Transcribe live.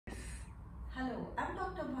I'm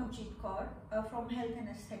Dr Bhavjit Kaur from Health and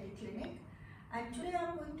Aesthetic Clinic, and today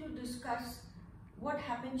I'm going to discuss what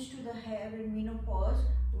happens to the hair in menopause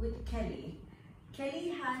with Kelly.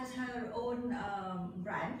 Kelly has her own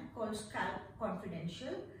brand called Scalp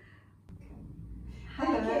Confidential. Hi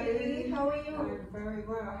Kelly, how are you? I'm very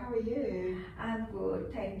well, how are you? I'm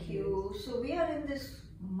good, thank you. So we are in this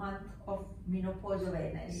month of menopause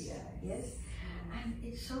awareness. Yes. And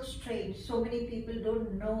it's so strange, so many people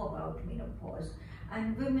don't know about menopause,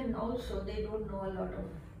 and women also, they don't know a lot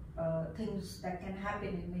of things that can happen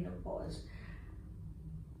in menopause.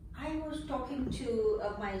 I was talking to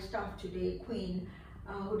my staff today, Queen,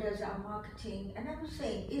 who does our marketing, and I was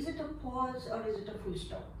saying, is it a pause or is it a full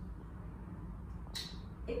stop?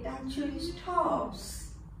 It actually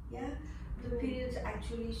stops, yeah, the periods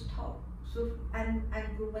actually stop. So and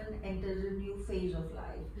woman enters a new phase of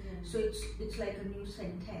life. So it's like a new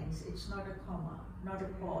sentence. It's not a comma, not a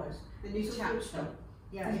pause. A new chapter.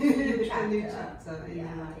 Yeah, it's a new chapter. A new chapter.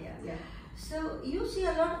 Yeah. So you see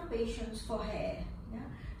a lot of patients for hair. Yeah.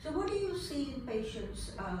 So what do you see in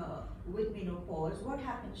patients with menopause? What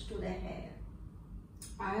happens to their hair?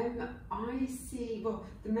 I see. Well,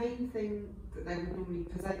 the main thing that they would normally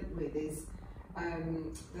present with is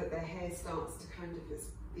that their hair starts to kind of,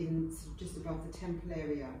 in just above the temple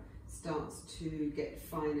area, starts to get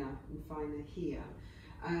finer and finer here,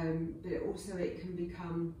 but also it can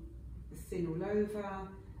become thin all over,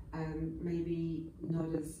 maybe not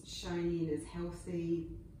as shiny and as healthy,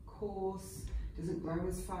 coarse, doesn't grow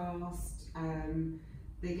as fast,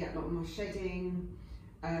 they get a lot more shedding,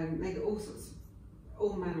 they get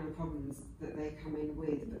all manner of problems that they come in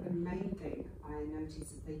with, but the main thing I notice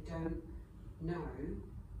is they don't know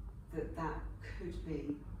that could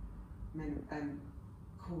be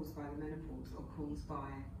caused by the menopause, or caused by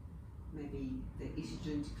maybe the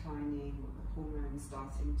estrogen declining, or the hormones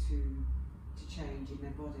starting to change in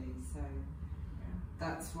their bodies. So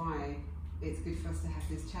that's why it's good for us to have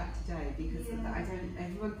this chat today, because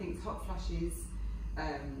everyone thinks hot flushes,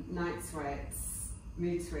 night sweats,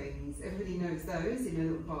 mood swings, everybody knows those in a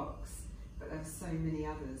little box, but there's so many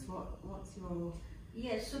others. What's your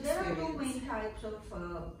Yes, so there are two main types of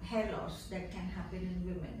hair loss that can happen in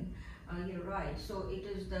women. You're right. So it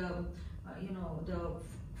is the the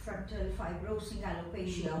frontal fibrosing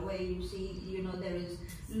alopecia, where you see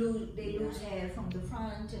they lose hair from the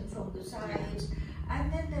front and from the sides,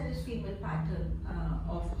 and then there is female pattern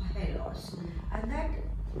of hair loss, and that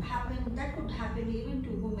could happen even to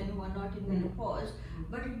women who are not in menopause,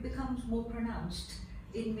 but it becomes more pronounced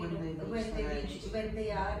in when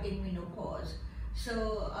they are in menopause.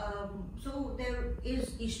 So, so there is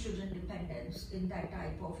estrogen dependence in that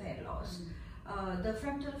type of hair loss. The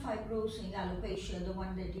frontal fibrosing alopecia, the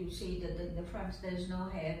one that you see that in the front there is no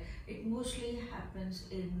hair, it mostly happens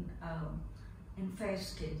in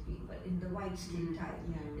fair-skinned people, in the white skin type.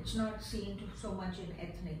 It's not seen so much in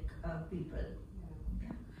ethnic people.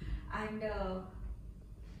 And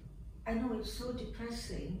I know it's so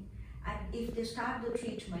depressing. And if they start the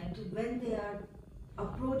treatment when they are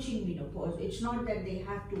approaching menopause, it's not that they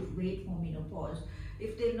have to wait for menopause.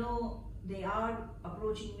 If they know they are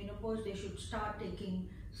approaching menopause, they should start taking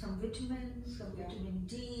some vitamins, some vitamin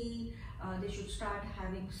D. They should start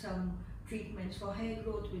having some treatments for hair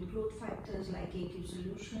growth with growth factors like AQ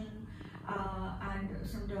solution and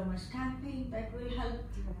some dermastamping that will help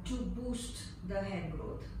to boost the hair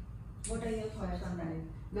growth. What are your thoughts on that?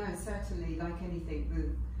 No, certainly, like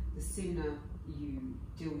anything, the sooner you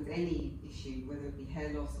deal with any issue, whether it be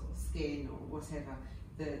hair loss or skin or whatever,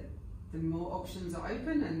 the more options are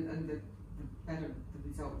open, and the better the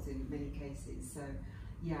results in many cases. So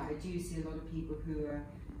yeah, I do see a lot of people who are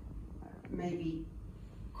maybe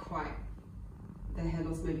their hair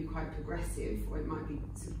loss may be quite progressive, or it might be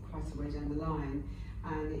sort of quite a way down the line,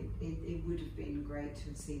 and it would have been great to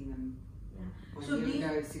have seen them a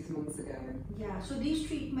year ago, 6 months ago. Yeah, so these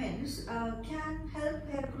treatments can help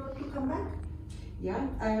hair growth to come back? Yeah,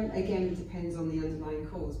 again, it depends on the underlying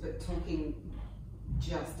cause, but talking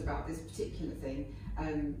just about this particular thing,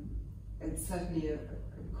 it's certainly a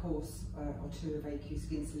course or two of AQ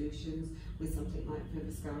skin solutions with something like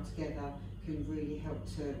Viviscal together can really help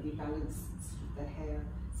to rebalance the hair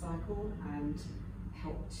cycle and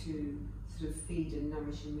help to sort of feed and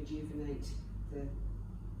nourish and rejuvenate the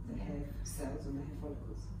hair cells and the hair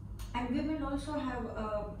follicles. And women also have,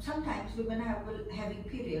 sometimes women have having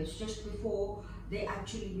periods just before they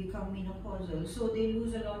actually become menopausal, so they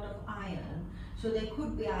lose a lot of iron, so there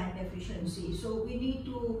could be iron deficiency. So we need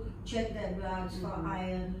to check their bloods for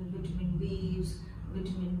iron, vitamin B's,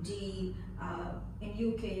 vitamin D, In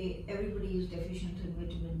UK, everybody is deficient in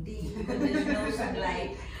vitamin D because there's no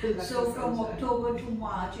sunlight. So from October to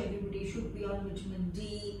March, everybody should be on vitamin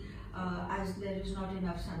D as there is not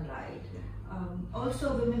enough sunlight.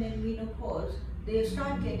 Also, women in menopause, they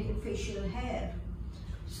start getting facial hair.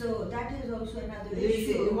 So that is also another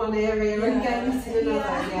issue. In one area and gains in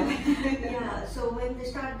another. Yeah. So when they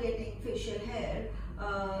start getting facial hair,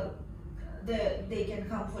 they can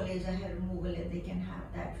come for laser hair removal and they can have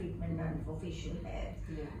that treatment done for facial hair.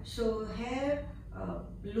 So hair,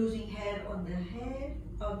 losing hair on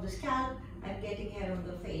the scalp and getting hair on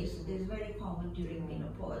the face is very common during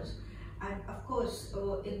menopause. And of course,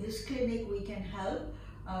 in this clinic we can help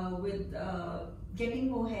with getting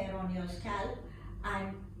more hair on your scalp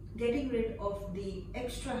and getting rid of the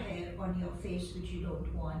extra hair on your face which you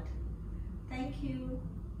don't want. Thank you.